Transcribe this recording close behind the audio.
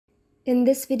In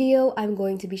this video, I'm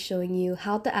going to be showing you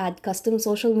how to add custom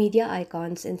social media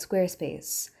icons in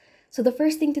Squarespace. So the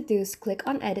first thing to do is click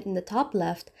on Edit in the top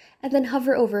left and then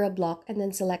hover over a block and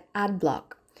then select Add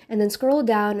Block. And then scroll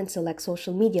down and select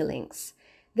Social Media Links.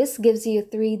 This gives you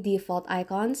 3 default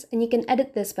icons, and you can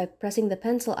edit this by pressing the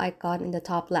pencil icon in the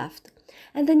top left.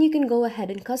 And then you can go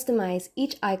ahead and customize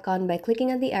each icon by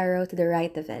clicking on the arrow to the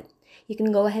right of it. You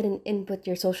can go ahead and input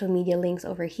your social media links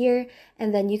over here,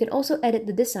 and then you can also edit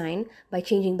the design by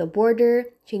changing the border,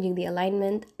 changing the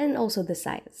alignment, and also the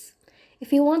size.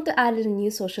 If you want to add a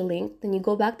new social link, then you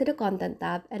go back to the Content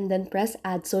tab and then press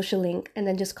Add Social Link and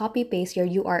then just copy paste your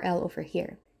URL over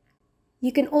here.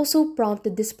 You can also prompt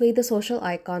to display the social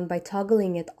icon by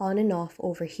toggling it on and off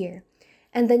over here.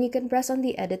 And then you can press on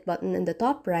the Edit button in the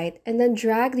top right and then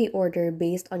drag the order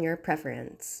based on your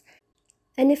preference.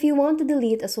 And if you want to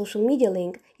delete a social media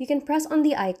link, you can press on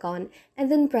the icon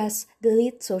and then press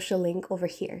Delete Social Link over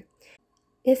here.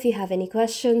 If you have any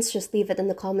questions, just leave it in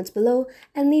the comments below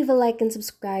and leave a like and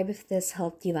subscribe if this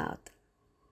helped you out.